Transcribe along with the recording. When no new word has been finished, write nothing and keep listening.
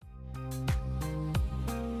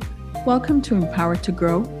Welcome to Empowered to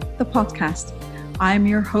Grow, the podcast. I am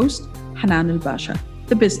your host, Hanan El-Basha,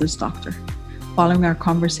 the business doctor. Following our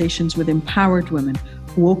conversations with empowered women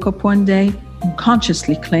who woke up one day and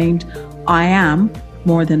consciously claimed, I am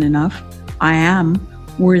more than enough, I am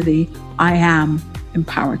worthy, I am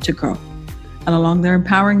empowered to grow. And along their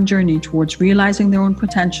empowering journey towards realizing their own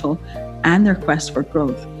potential and their quest for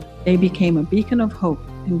growth, they became a beacon of hope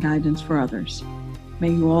and guidance for others.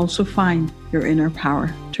 May you also find your inner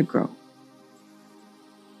power to grow.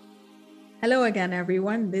 Hello again,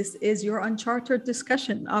 everyone. This is your Unchartered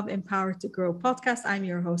discussion of Empowered to Grow podcast. I'm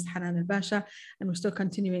your host, Hanan El-Basha, and we're still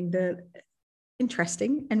continuing the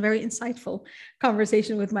interesting and very insightful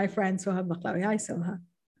conversation with my friend, Soha El Baklawy. Hi, Soha.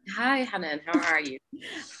 Hi, Hanan. How are you?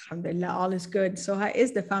 Alhamdulillah, all is good. Soha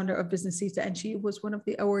is the founder of Business Sita, and she was one of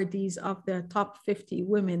the awardees of the top 50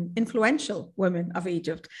 women, influential women of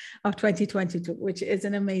Egypt of 2022, which is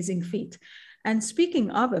an amazing feat. And speaking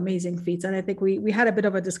of amazing feats, and I think we had a bit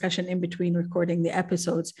of a discussion in between recording the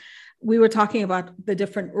episodes, we were talking about the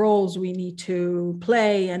different roles we need to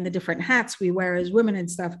play and the different hats we wear as women and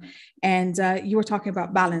stuff. And you were talking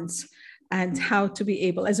about balance and how to be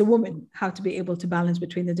able, as a woman, how to be able to balance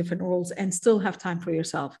between the different roles and still have time for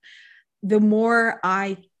yourself. The more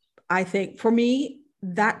I think, for me,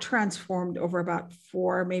 that transformed over about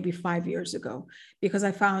 4, maybe 5 years ago, because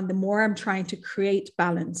I found the more I'm trying to create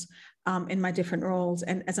balance in my different roles,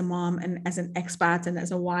 and as a mom and as an expat and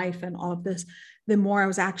as a wife and all of this, the more I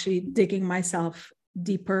was actually digging myself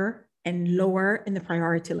deeper and lower in the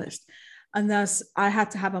priority list. And thus I had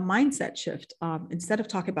to have a mindset shift. Instead of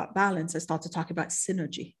talking about balance, I started talking about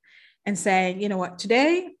synergy and saying, you know what,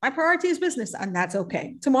 today my priority is business, and that's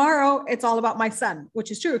okay. Tomorrow it's all about my son, which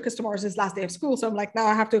is true because tomorrow's his last day of school. So I'm like, now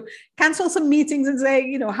I have to cancel some meetings and say,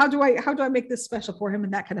 you know, how do I make this special for him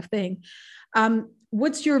and that kind of thing.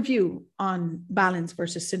 What's your view on balance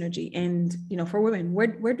versus synergy? And, you know, for women,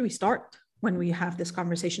 where do we start when we have this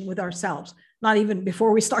conversation with ourselves? Not even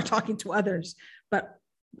before we start talking to others, but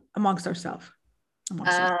amongst ourselves.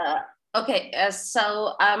 Okay,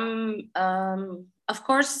 so of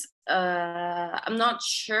course, I'm not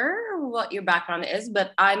sure what your background is,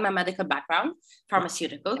 but I'm a medical background,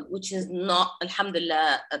 pharmaceutical, which is not,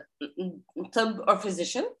 alhamdulillah, a طب or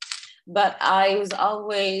physician. But I was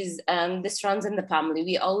always, and this runs in the family,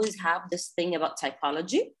 we always have this thing about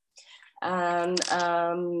psychology. And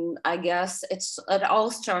I guess it all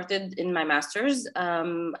started in my master's.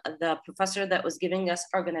 The professor that was giving us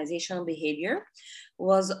organizational behavior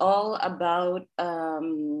was all about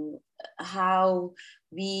how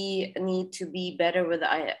we need to be better with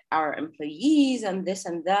our employees and this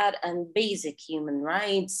and that and basic human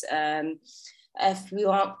rights. If we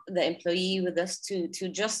want the employee with us to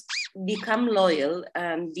just become loyal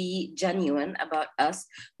and be genuine about us,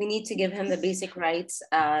 we need to give him the basic rights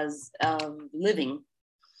as living.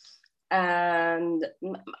 And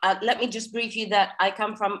let me just brief you that I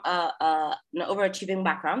come from an overachieving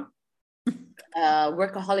background,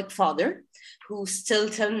 workaholic father who still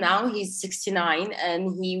till now, he's 69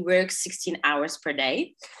 and he works 16 hours per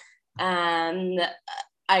day. And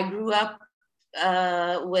I grew up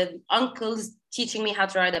with uncles teaching me how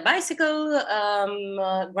to ride a bicycle,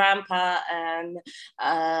 grandpa and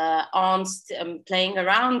aunts playing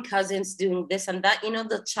around, cousins doing this and that, you know,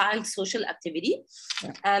 the child social activity.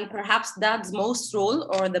 Yeah. And perhaps dad's most role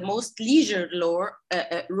or the most leisure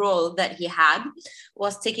role that he had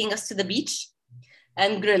was taking us to the beach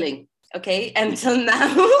and grilling. Okay, until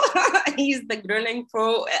now, he's the grilling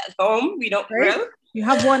pro at home. We don't grill. You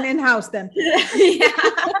have one in-house then. Yeah.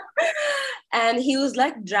 And he was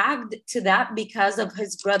like dragged to that because of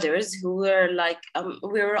his brothers who were like,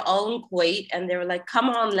 we were all in Kuwait and they were like, come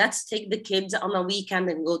on, let's take the kids on a weekend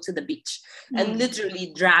and go to the beach. And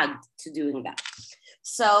literally dragged to doing that.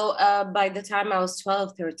 So by the time I was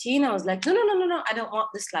 12, 13, I was like, no, I don't want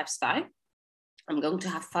this lifestyle. I'm going to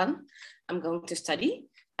have fun. I'm going to study.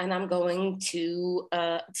 And I'm going to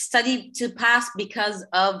study to pass because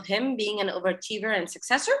of him being an overachiever and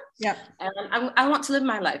successor. Yeah. And I want to live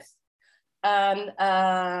my life. And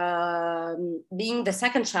being the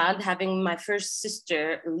second child, having my first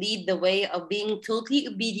sister lead the way of being totally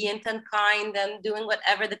obedient and kind and doing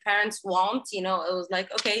whatever the parents want, you know, it was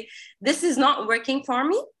like, okay, this is not working for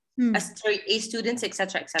me as straight A students,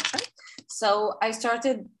 etc., etc. So I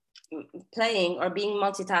started playing or being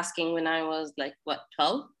multitasking when I was like,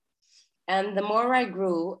 12? And the more I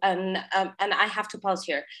grew, and I have to pause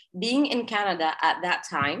here, being in Canada at that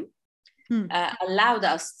time,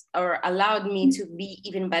 allowed me to be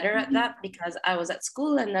even better at that, because I was at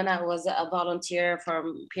school and then I was a volunteer for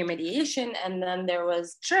peer mediation, and then there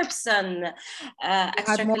was trips and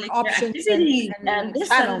extracurricular activities and this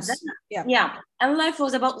channels. and that. Yeah, and life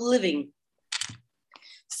was about living.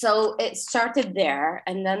 So it started there,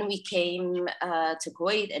 and then we came to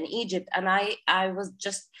Kuwait and Egypt, and I was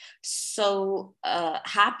just so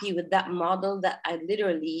happy with that model that I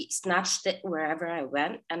literally snatched it wherever I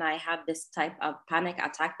went, and I had this type of panic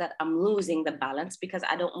attack that I'm losing the balance because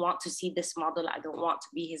I don't want to see this model, I don't want to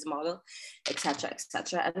be his model, etc.,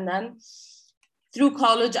 etc. And then through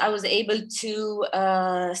college, I was able to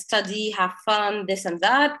study, have fun, this and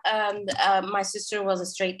that. And my sister was a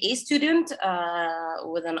straight A student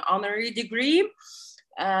with an honorary degree.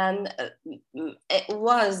 And it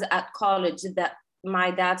was at college that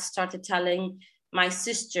my dad started telling my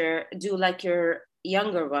sister, do like your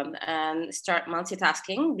younger one and start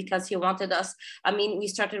multitasking, because he wanted us, we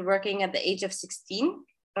started working at the age of 16.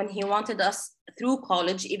 And he wanted us through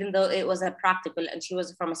college, even though it was a practical and she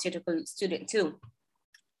was a pharmaceutical student too,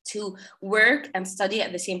 to work and study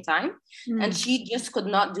at the same time. And she just could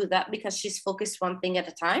not do that because she's focused one thing at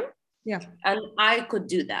a time. Yeah. And I could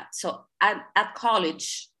do that. So at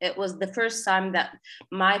college, it was the first time that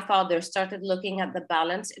my father started looking at the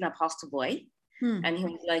balance in a positive way. And he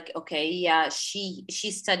was like, okay, yeah,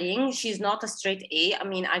 she's studying. She's not a straight A.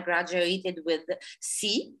 I graduated with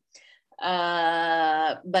C.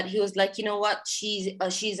 But he was like, you know what,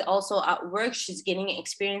 she's also at work, she's gaining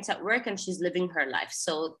experience at work, and she's living her life.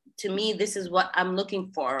 So to me, this is what I'm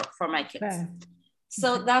looking for my kids. Fair.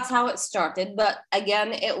 So that's how it started. But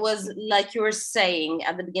again, it was like you were saying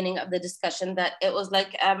at the beginning of the discussion, that it was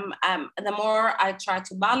like the more I try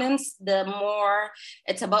to balance, the more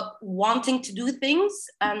it's about wanting to do things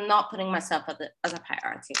and not putting myself as a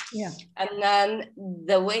priority. Yeah. And then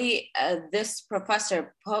the way this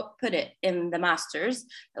professor put it in the master's,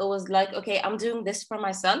 it was like, okay, I'm doing this for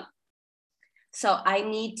myself, so I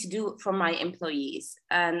need to do it for my employees.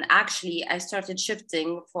 And actually, I started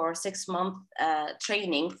shifting for 6-month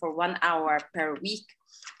training for 1 hour per week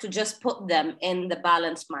to just put them in the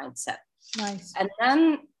balanced mindset. Nice. And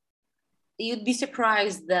then you'd be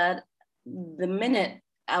surprised that the minute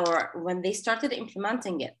when they started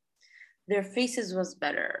implementing it, their faces was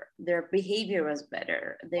better, their behavior was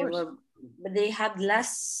better. They had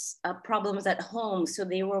less problems at home, so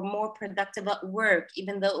they were more productive at work,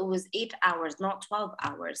 even though it was 8 hours, not 12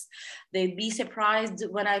 hours. They'd be surprised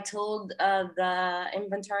when I told the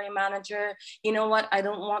inventory manager, you know what, I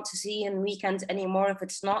don't want to see you on weekends anymore. If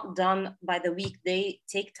it's not done by the weekday,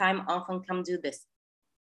 take time off and come do this.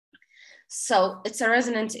 So it's a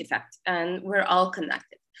resonance effect, and we're all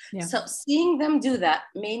connected. Yeah. So seeing them do that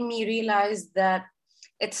made me realize that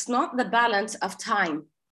it's not the balance of time,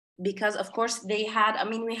 because of course we had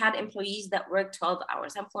employees that worked 12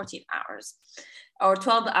 hours and 14 hours or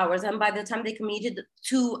 12 hours. And by the time they commuted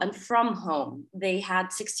to and from home, they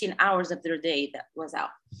had 16 hours of their day that was out.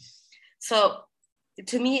 So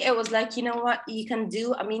to me, it was like, you know what you can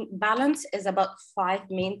do? Balance is about 5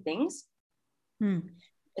 main things.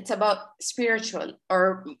 It's about spiritual,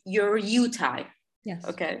 or your you time. Yes.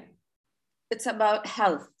 Okay. It's about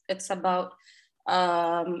health. It's about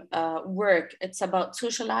work. It's about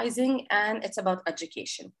socializing, and it's about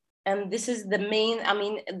education. And this is the main,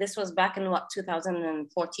 this was back in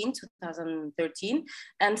 2014, 2013,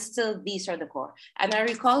 and still these are the core. And I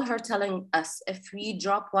recall her telling us, if we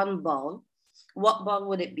drop one ball, what ball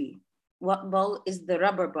would it be? What ball is the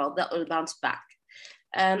rubber ball that will bounce back?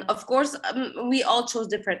 And of course, we all chose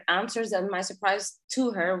different answers. And my surprise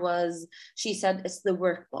to her was, she said, it's the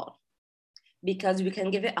work ball, because we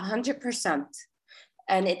can give it 100%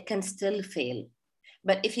 and it can still fail.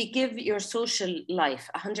 But if you give your social life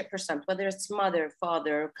 100%, whether it's mother,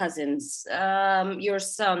 father, cousins, your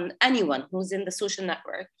son, anyone who's in the social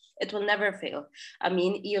network, it will never fail.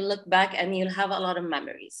 You'll look back and you'll have a lot of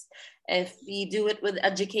memories. If you do it with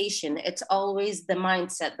education, it's always the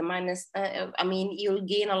mindset, you'll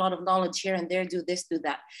gain a lot of knowledge here and there, do this, do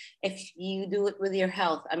that. If you do it with your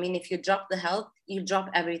health, if you drop the health, you drop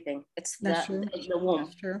everything. It's the womb.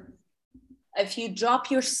 That's true. If you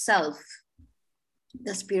drop yourself,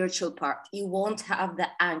 the spiritual part, you won't have the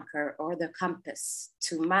anchor or the compass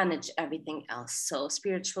to manage everything else. So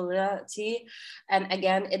spirituality, and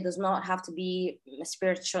again, it does not have to be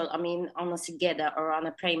spiritual, on a sigeda or on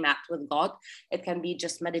a prayer mat with God. It can be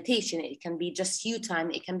just meditation. It can be just you time.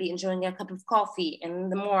 It can be enjoying a cup of coffee in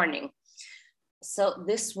the morning. So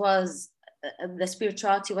this was, the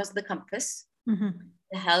spirituality was the compass. Mm-hmm.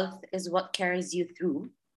 The health is what carries you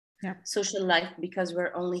through. Yeah. social life, because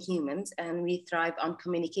we're only humans and we thrive on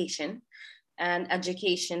communication and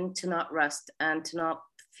education, to not rust and to not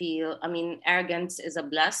feel, I mean, arrogance is a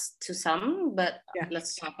bless to some, but Yeah.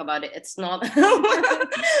 let's talk about it. It's not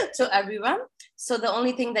to everyone. So the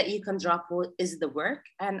only thing that you can drop is the work.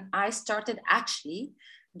 And I started actually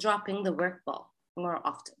dropping the work ball more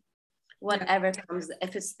often. Whatever comes,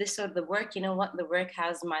 if it's this or the work, you know what, the work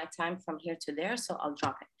has my time from here to there, so I'll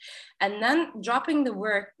drop it. And then dropping the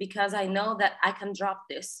work, because I know that I can drop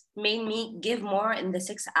this, made me give more in the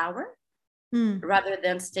 6 hour rather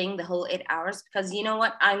than staying the whole 8 hours. Because you know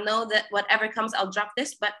what, I know that whatever comes, I'll drop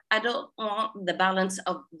this, but I don't want the balance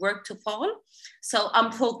of work to fall. So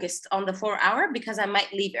I'm focused on the 4 hour because I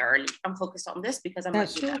might leave early. I'm focused on this because I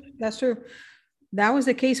might do that. That's true. That was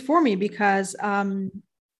the case for me because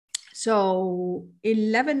so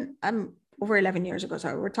over 11 years ago,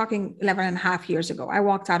 so we're talking 11 and a half years ago, I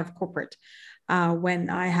walked out of corporate when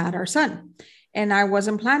I had our son. And I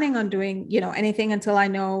wasn't planning on doing, anything until I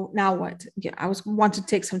know now what. Yeah, I want to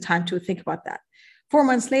take some time to think about that. 4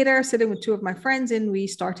 months later, sitting with two of my friends, and we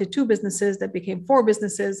started 2 businesses that became 4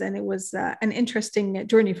 businesses. And it was an interesting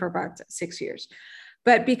journey for about 6 years.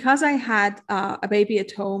 But because I had a baby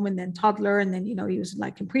at home and then toddler, and then, he was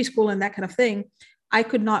like in preschool and that kind of thing, I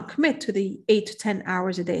could not commit to the 8 to 10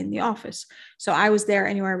 hours a day in the office. So I was there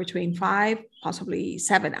anywhere between 5, possibly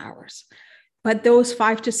 7 hours. But those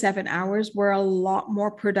 5 to 7 hours were a lot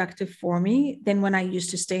more productive for me than when I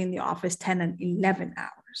used to stay in the office 10 and 11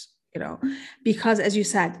 hours, because as you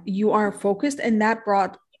said, you are focused, and that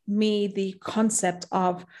brought me the concept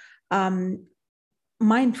of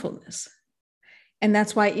mindfulness. And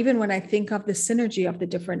that's why even when I think of the synergy of the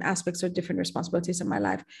different aspects or different responsibilities in my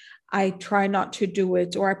life, I try not to do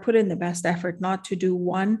it, or I put in the best effort not to do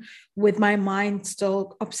one with my mind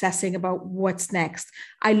still obsessing about what's next.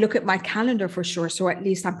 I look at my calendar for sure, so at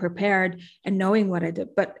least I'm prepared and knowing what I did.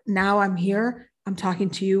 But now I'm here, I'm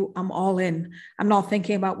talking to you, I'm all in. I'm not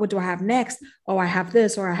thinking about what do I have next? Oh, I have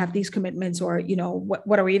this, or I have these commitments, or,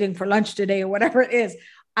 what are we eating for lunch today, or whatever it is.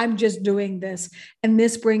 I'm just doing this. And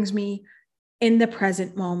this brings me in the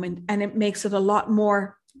present moment, and it makes it a lot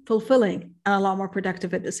more fulfilling and a lot more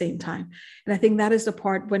productive at the same time. And I think that is the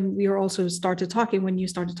part when we also started talking, when you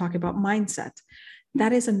started talking about mindset,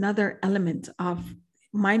 that is another element of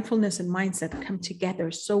mindfulness and mindset come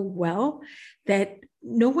together so well that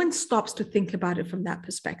no one stops to think about it from that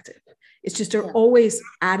perspective. It's just you're always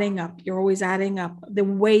adding up. You're always adding up the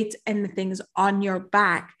weight and the things on your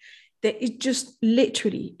back that it just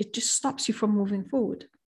stops you from moving forward.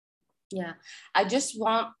 Yeah, I just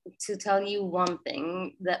want to tell you one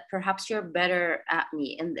thing, that perhaps you're better at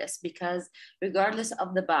me in this, because regardless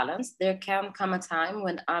of the balance, there can come a time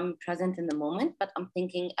when I'm present in the moment, but I'm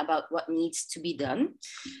thinking about what needs to be done.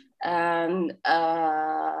 And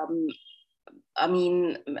I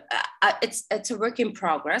mean, it's a work in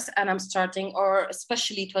progress, and I'm starting, or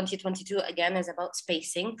especially 2022 again is about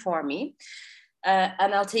spacing for me.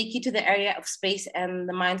 And I'll take you to the area of space and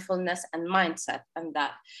the mindfulness and mindset and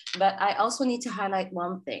that. But I also need to highlight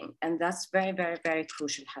one thing, and that's very, very, very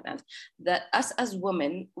crucial, Hanan, that us as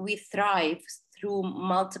women, we thrive through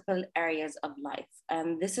multiple areas of life.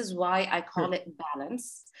 And this is why I call it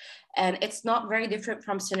balance. And it's not very different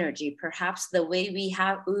from synergy, perhaps the way we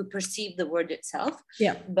perceive the word itself.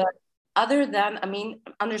 Yeah. But other than,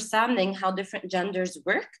 understanding how different genders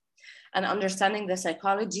work, and understanding the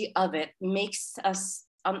psychology of it makes us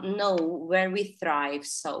know where we thrive.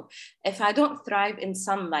 So if I don't thrive in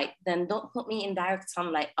sunlight, then don't put me in direct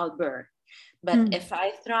sunlight, I'll burn. But if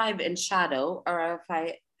I thrive in shadow, or if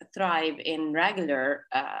I thrive in regular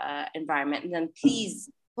environment, then please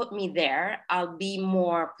put me there. I'll be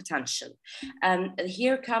more potential. And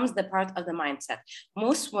here comes the part of the mindset.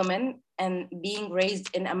 Most women, and being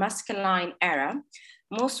raised in a masculine era,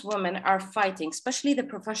 most women are fighting, especially the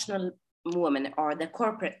professional women or the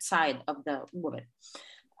corporate side of the woman.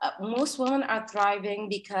 Most women are thriving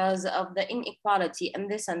because of the inequality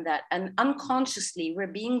and this and that. And unconsciously, we're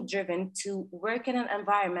being driven to work in an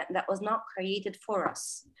environment that was not created for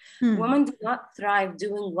us. Women do not thrive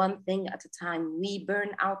doing one thing at a time. We burn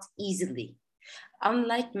out easily.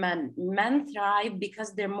 Unlike men, men thrive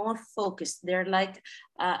because they're more focused. They're like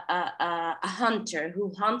a hunter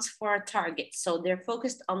who hunts for a target. So they're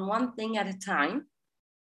focused on one thing at a time,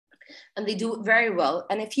 and they do it very well.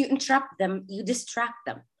 And if you interrupt them, you distract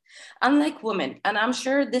them. Unlike women, and I'm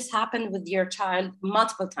sure this happened with your child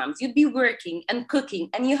multiple times, you'd be working and cooking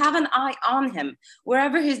and you have an eye on him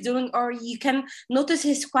wherever he's doing, or you can notice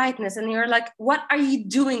his quietness and you're like, what are you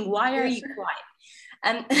doing? Why are you quiet?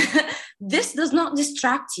 And this does not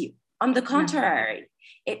distract you. On the contrary,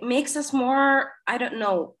 it makes us more,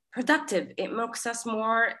 productive. It makes us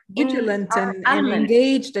more vigilant in our and element.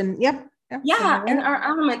 engaged, and Yeah, in our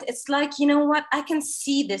element. It's like, you know what, I can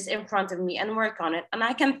see this in front of me and work on it, and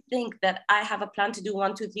I can think that I have a plan to do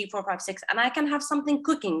 1, 2, 3, 4, 5, 6, and I can have something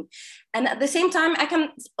cooking, and at the same time I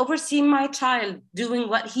can oversee my child doing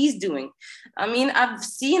what he's doing. I mean, I've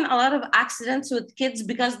seen a lot of accidents with kids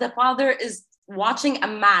because the father is watching a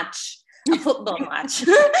football match,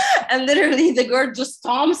 and literally the girl just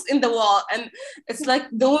stomps in the wall, and it's like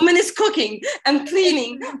the woman is cooking and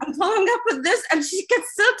cleaning and following up with this, and she can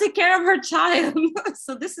still take care of her child.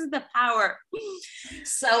 So this is the power.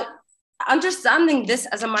 So understanding this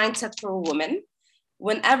as a mindset for a woman,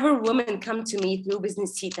 whenever women come to me through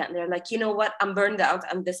Business Theta and they're like, you know what, I'm burned out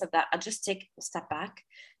and this and that, I just take a step back.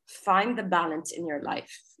 Find the balance in your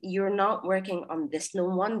life. You're not working on this. No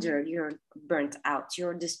wonder you're burnt out.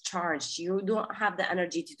 You're discharged. You don't have the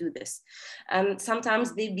energy to do this. And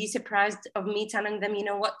sometimes they'd be surprised of me telling them, you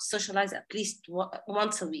know what, socialize at least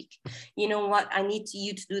once a week. You know what, I need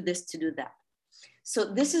you to do this, to do that. So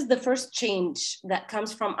this is the first change that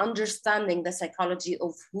comes from understanding the psychology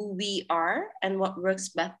of who we are and what works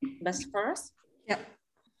best for us. Yeah.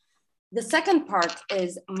 The second part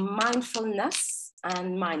is mindfulness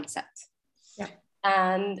and mindset. Yeah.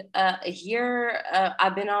 And here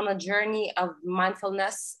I've been on a journey of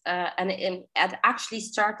mindfulness, and it actually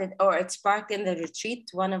started, or it sparked in the retreat.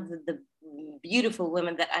 One of the beautiful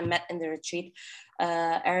women that I met in the retreat,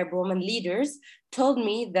 Arab woman leaders, told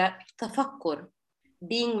me that tafakkur,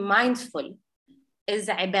 being mindful, is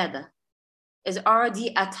ibadah, is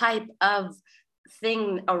already a type of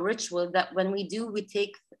thing or ritual that when we do, we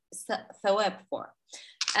take thawab for.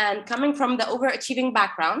 And coming from the overachieving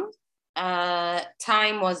background,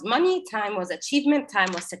 time was money, time was achievement, time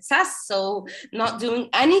was success. So not doing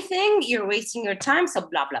anything, you're wasting your time. So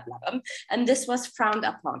blah, blah, blah. And this was frowned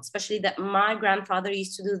upon, especially that my grandfather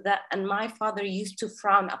used to do that. And my father used to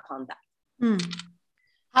frown upon that.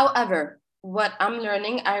 However, what I'm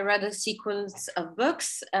learning, I read a sequence of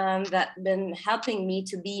books that been helping me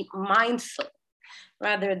to be mindful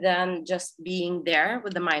rather than just being there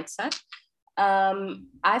with the mindset.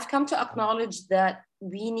 I've come to acknowledge that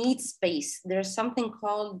we need space. There's something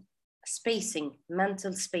called spacing,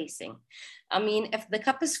 mental spacing. I mean, if the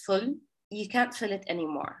cup is full, you can't fill it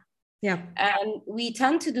anymore. Yeah. And we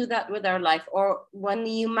tend to do that with our life. Or when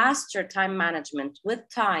you master time management, with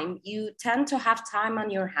time, you tend to have time on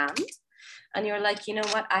your hand. And you're like, you know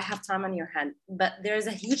what, I have time on your hand. But there's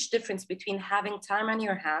a huge difference between having time on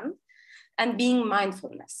your hand and being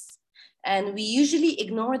mindfulness. And we usually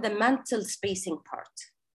ignore the mental spacing part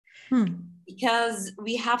because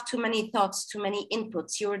we have too many thoughts, too many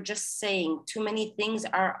inputs. You're just saying too many things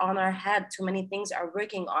are on our head, too many things are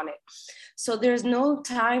working on it. So there's no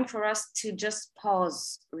time for us to just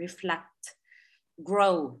pause, reflect,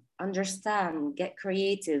 grow, understand, get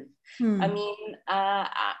creative. I mean,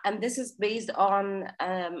 and this is based on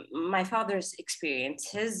my father's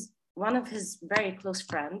experience. One of his very close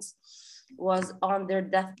friends was on their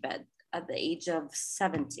deathbed at the age of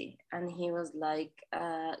 70. And he was like,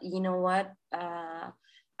 you know what?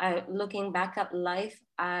 Looking back at life,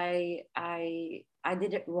 I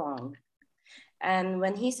did it wrong. And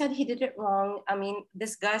when he said he did it wrong, I mean,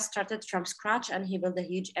 this guy started from scratch and he built a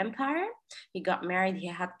huge empire. He got married, he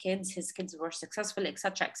had kids, his kids were successful,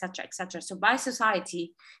 etc., etc., etc. So by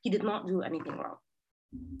society, he did not do anything wrong.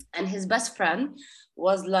 And his best friend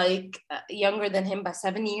was like younger than him by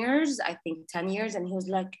 7 years, I think 10 years. And he was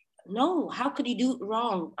like, no, how could he do it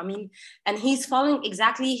wrong? I mean, and he's following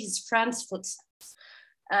exactly his friend's footsteps.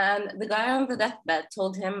 And the guy on the deathbed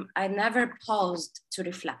told him, I never paused to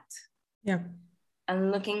reflect. Yeah.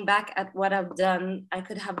 And looking back at what I've done, I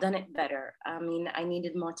could have done it better. I mean, I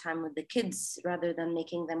needed more time with the kids rather than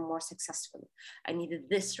making them more successful. I needed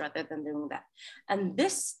this rather than doing that. And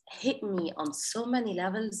this hit me on so many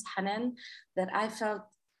levels, Hanan, that I felt,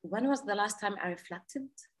 when was the last time I reflected?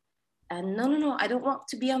 And no, I don't want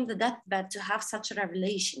to be on the deathbed to have such a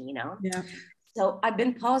revelation, you know? Yeah. So I've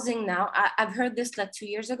been pausing now. I've heard this like 2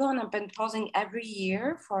 years ago, and I've been pausing every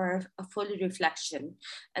year for a full reflection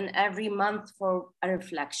and every month for a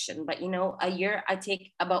reflection. But, you know, a year I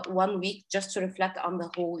take about 1 week just to reflect on the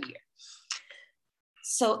whole year.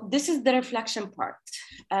 So this is the reflection part.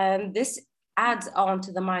 And this adds on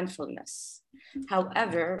to the mindfulness.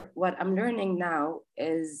 However, what I'm learning now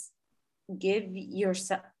is give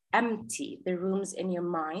yourself, empty the rooms in your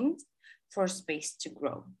mind for space to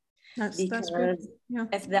grow. That's good. Yeah.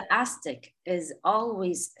 If the elastic is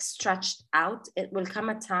always stretched out, it will come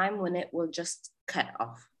a time when it will just cut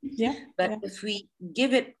off. Yeah. But if we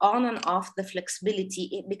give it on and off the flexibility,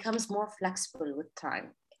 it becomes more flexible with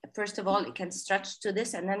time. First of all, it can stretch to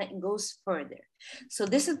this and then it goes further. So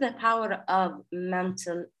this is the power of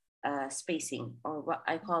mental spacing, or what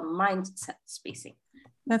I call mindset spacing.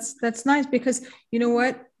 That's nice, because you know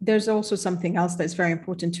what? There's also something else that's very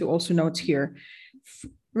important to also note here.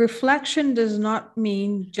 Reflection does not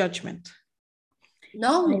mean judgment.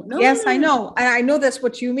 No. Yes, I know. I know that's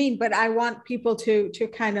what you mean, but I want people to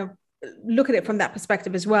kind of look at it from that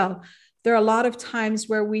perspective as well. There are a lot of times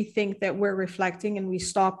where we think that we're reflecting and we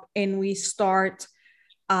stop and we start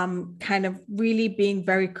kind of really being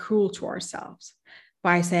very cruel to ourselves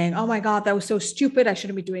by saying, oh my God, that was so stupid. I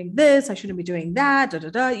shouldn't be doing this. I shouldn't be doing that,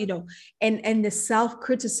 you know, and the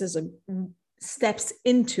self-criticism steps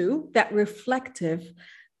into that reflective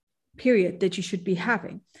period that you should be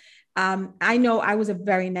having. I know I was a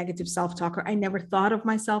very negative self-talker. I never thought of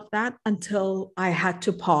myself that until I had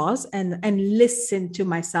to pause and listen to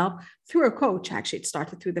myself through a coach. Actually, it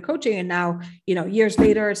started through the coaching, and now, you know, years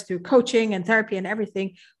later, it's through coaching and therapy and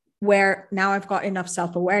everything, where now I've got enough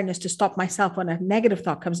self-awareness to stop myself when a negative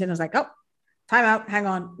thought comes in. I was like, oh, time out, hang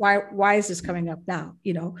on. Why is this coming up now?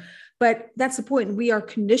 You know, but that's the point. We are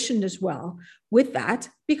conditioned as well with that,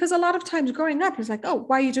 because a lot of times growing up, it's like, oh,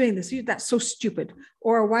 why are you doing this? That's so stupid.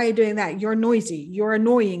 Or why are you doing that? You're noisy, you're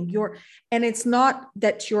annoying, and it's not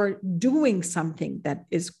that you're doing something that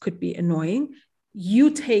could be annoying.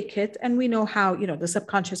 You take it, and we know how, you know, the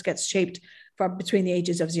subconscious gets shaped from between the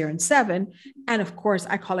ages of 0 and 7. And of course,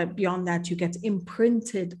 I call it beyond that, you get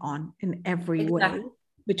imprinted on in every way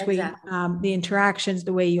between the interactions,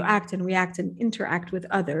 the way you act and react and interact with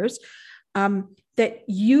others, that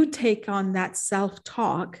you take on that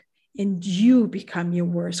self-talk and you become your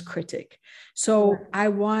worst critic. So I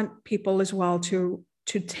want people as well to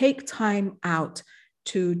take time out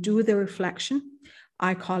to do the reflection.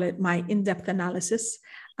 I call it my in-depth analysis,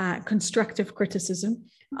 constructive criticism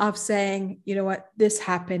of saying, you know what, this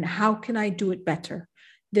happened. How can I do it better?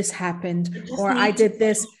 This happened, or I did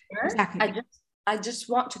this. Exactly. I just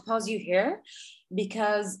want to pause you here,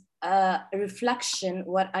 because reflection,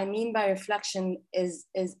 what I mean by reflection is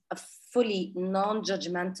a fully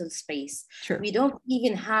non-judgmental space. Sure. We don't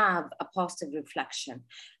even have a positive reflection.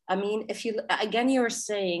 I mean, if you, again, you're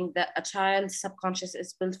saying that a child's subconscious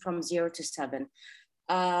is built from 0 to 7.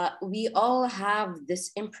 We all have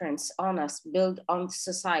this imprints on us, built on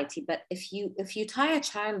society. But if you tie a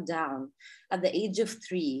child down at the age of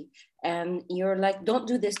 3 and you're like, don't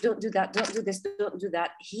do this, don't do that, don't do this, don't do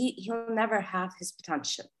that, he'll never have his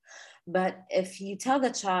potential. But if you tell the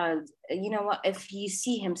child, you know what, if you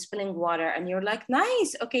see him spilling water and you're like,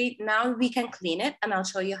 nice, okay, now we can clean it and I'll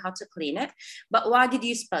show you how to clean it. But why did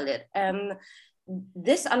you spill it? And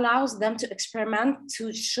this allows them to experiment,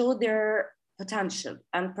 to show their potential.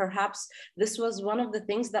 And perhaps this was one of the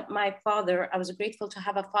things that my father, I was grateful to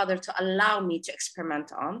have a father to allow me to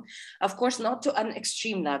experiment on. Of course, not to an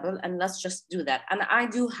extreme level, and let's just do that. And I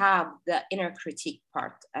do have the inner critique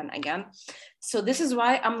part. And again, so this is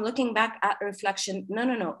why I'm looking back at reflection.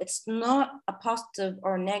 No, it's not a positive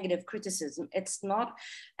or negative criticism. It's not.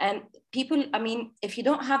 And people, I mean, if you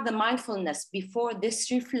don't have the mindfulness before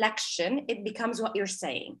this reflection, it becomes what you're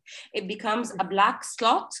saying. It becomes a black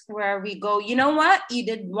slot where we go, you know what, you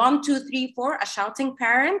did 1, 2, 3, 4, a shouting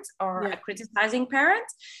parent or a criticizing parent.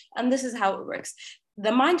 And this is how it works.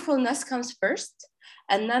 The mindfulness comes first,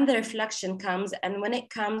 and then the reflection comes. And when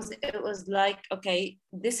it comes, it was like, okay,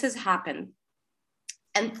 this has happened.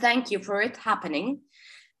 And thank you for it happening.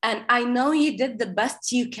 And I know you did the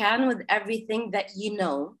best you can with everything that you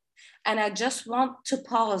know. And I just want to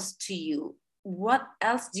pause to you. What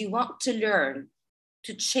else do you want to learn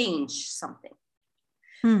to change something?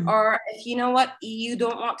 Or if you know what, you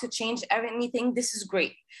don't want to change anything, this is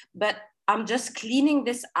great. But I'm just cleaning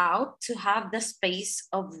this out to have the space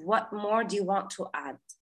of what more do you want to add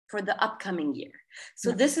for the upcoming year.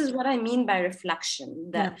 So this is what I mean by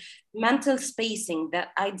reflection, that mental spacing, that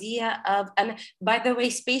idea of, and by the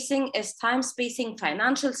way, spacing is time spacing,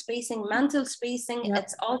 financial spacing, mental spacing,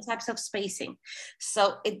 it's all types of spacing.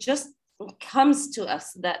 So it just comes to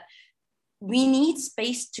us that we need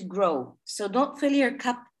space to grow. So don't fill your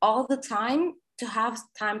cup all the time to have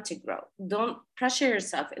time to grow. Don't pressure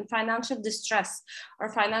yourself in financial distress or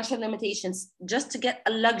financial limitations just to get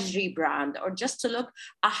a luxury brand or just to look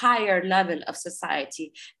a higher level of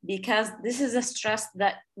society, because this is a stress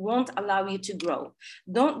that won't allow you to grow.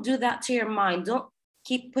 Don't do that to your mind. Don't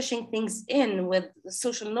keep pushing things in with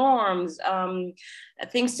social norms,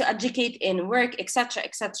 things to educate in, work, etc.,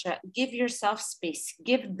 etc. Give yourself space.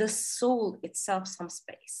 Give the soul itself some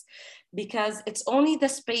space, because it's only the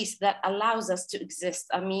space that allows us to exist.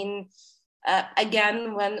 I mean,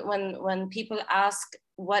 Again, when people ask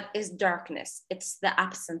what is darkness, it's the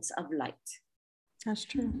absence of light. That's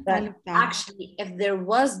true. But actually, if there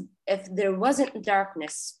wasn't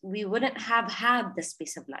darkness, we wouldn't have had the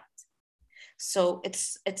space of light. So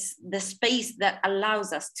it's the space that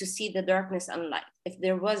allows us to see the darkness and light. If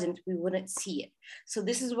there wasn't, we wouldn't see it. So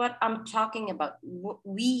this is what I'm talking about.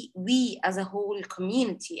 We as a whole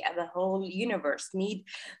community, as a whole universe, need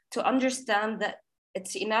to understand that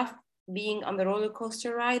it's enough being on the roller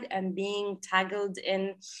coaster ride and being tangled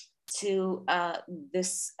into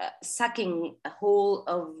this sucking hole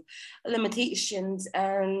of limitations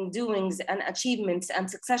and doings and achievements and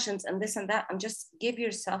successions and this and that, and just give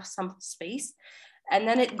yourself some space. And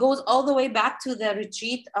then it goes all the way back to the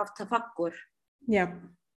retreat of tafakkur. Yeah.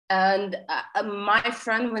 And my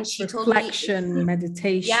friend, when she told me, reflection,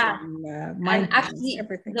 meditation, and actually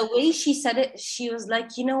everything. The way she said it, she was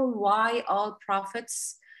like, you know why all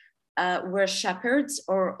prophets were shepherds,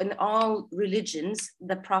 or in all religions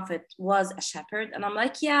the prophet was a shepherd? And I'm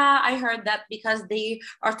like, yeah, I heard that, because they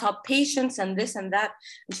are taught patience and this and that.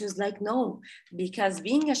 And she was like, no, because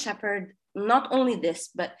being a shepherd, not only this,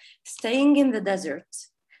 but staying in the desert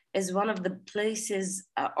is one of the places,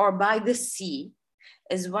 or by the sea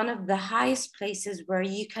is one of the highest places where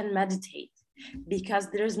you can meditate, because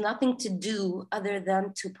there's nothing to do other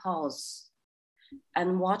than to pause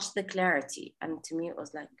and watch the clarity. And to me it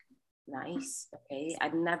was like, nice. Okay, I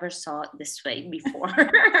never saw it this way before.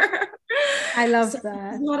 I love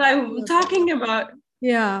that. What I'm talking about.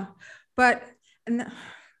 Yeah, but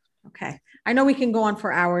okay, I know we can go on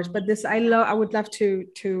for hours, but this I would love to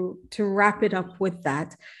wrap it up with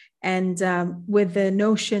that, and with the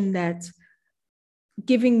notion that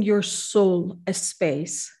giving your soul a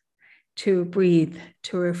space to breathe,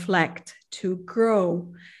 to reflect, to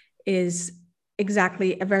grow is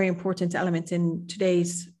exactly a very important element in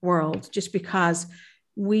today's world, just because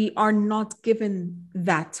we are not given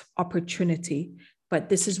that opportunity. But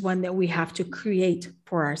this is one that we have to create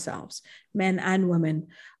for ourselves, men and women,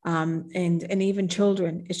 and even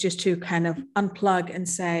children. It's just to kind of unplug and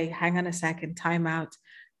say, hang on a second, time out.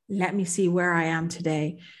 Let me see where I am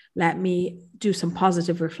today. Let me do some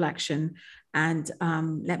positive reflection, and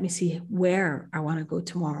let me see where I want to go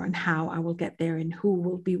tomorrow and how I will get there and who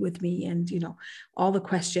will be with me. And, all the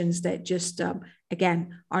questions that just,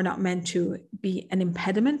 again, are not meant to be an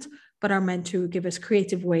impediment, but are meant to give us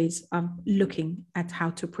creative ways of looking at how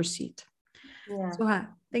to proceed. Yeah. Soha,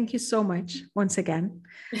 thank you so much once again.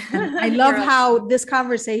 And I love how this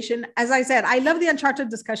conversation, as I said, I love the Uncharted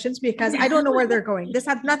discussions, because I don't know where they're going. This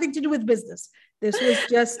had nothing to do with business. This was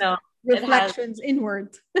just reflections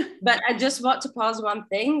inward. But I just want to pause one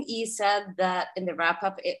thing. You said that in the wrap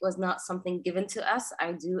up, it was not something given to us.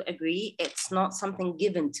 I do agree. It's not something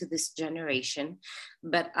given to this generation,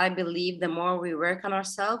 but I believe the more we work on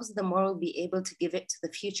ourselves, the more we'll be able to give it to the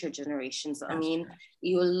future generations. That's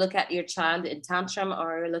you will look at your child in tantrum,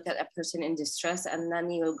 or look at a person in distress, and then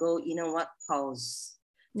you'll go, you know what, pause.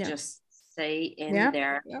 Yeah. Just stay in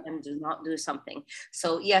there and do not do something.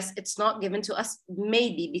 So yes, it's not given to us,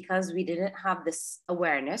 maybe because we didn't have this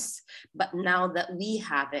awareness, but now that we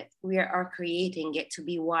have it, we are creating it to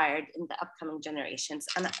be wired in the upcoming generations.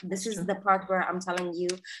 And this is the part where I'm telling you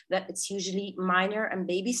that it's usually minor and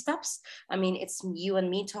baby steps. I mean, it's you and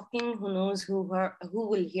me talking. Who knows who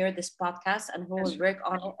will hear this podcast and who will work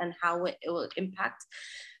on it and how it will impact.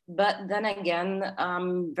 But then again,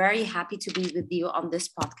 I'm very happy to be with you on this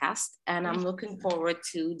podcast, and I'm looking forward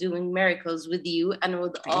to doing miracles with you and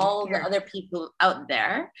with all the other people out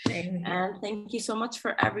there. And thank you so much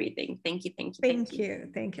for everything. Thank you,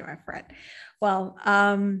 my friend. Well,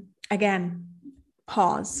 again,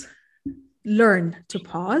 pause. Learn to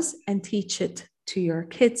pause and teach it to your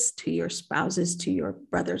kids, to your spouses, to your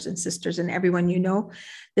brothers and sisters, and everyone you know.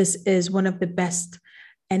 This is one of the best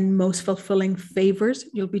and most fulfilling favors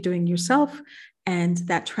you'll be doing yourself. And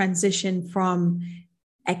that transition from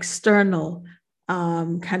external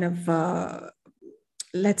let's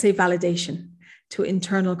say validation to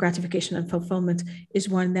internal gratification and fulfillment is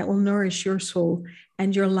one that will nourish your soul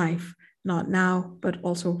and your life, not now, but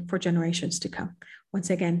also for generations to come.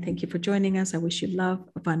 Once again, thank you for joining us. I wish you love,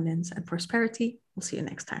 abundance, and prosperity. We'll see you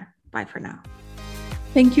next time. Bye for now.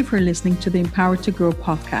 Thank you for listening to the Empowered to Grow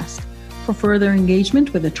podcast. For further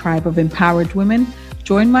engagement with a tribe of empowered women,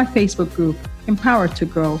 join my Facebook group, Empowered to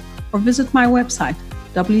Grow, or visit my website,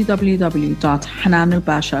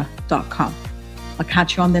 www.hananelbasha.com. I'll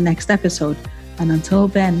catch you on the next episode. And until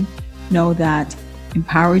then, know that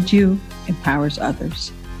empowered you empowers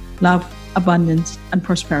others. Love, abundance, and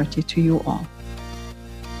prosperity to you all.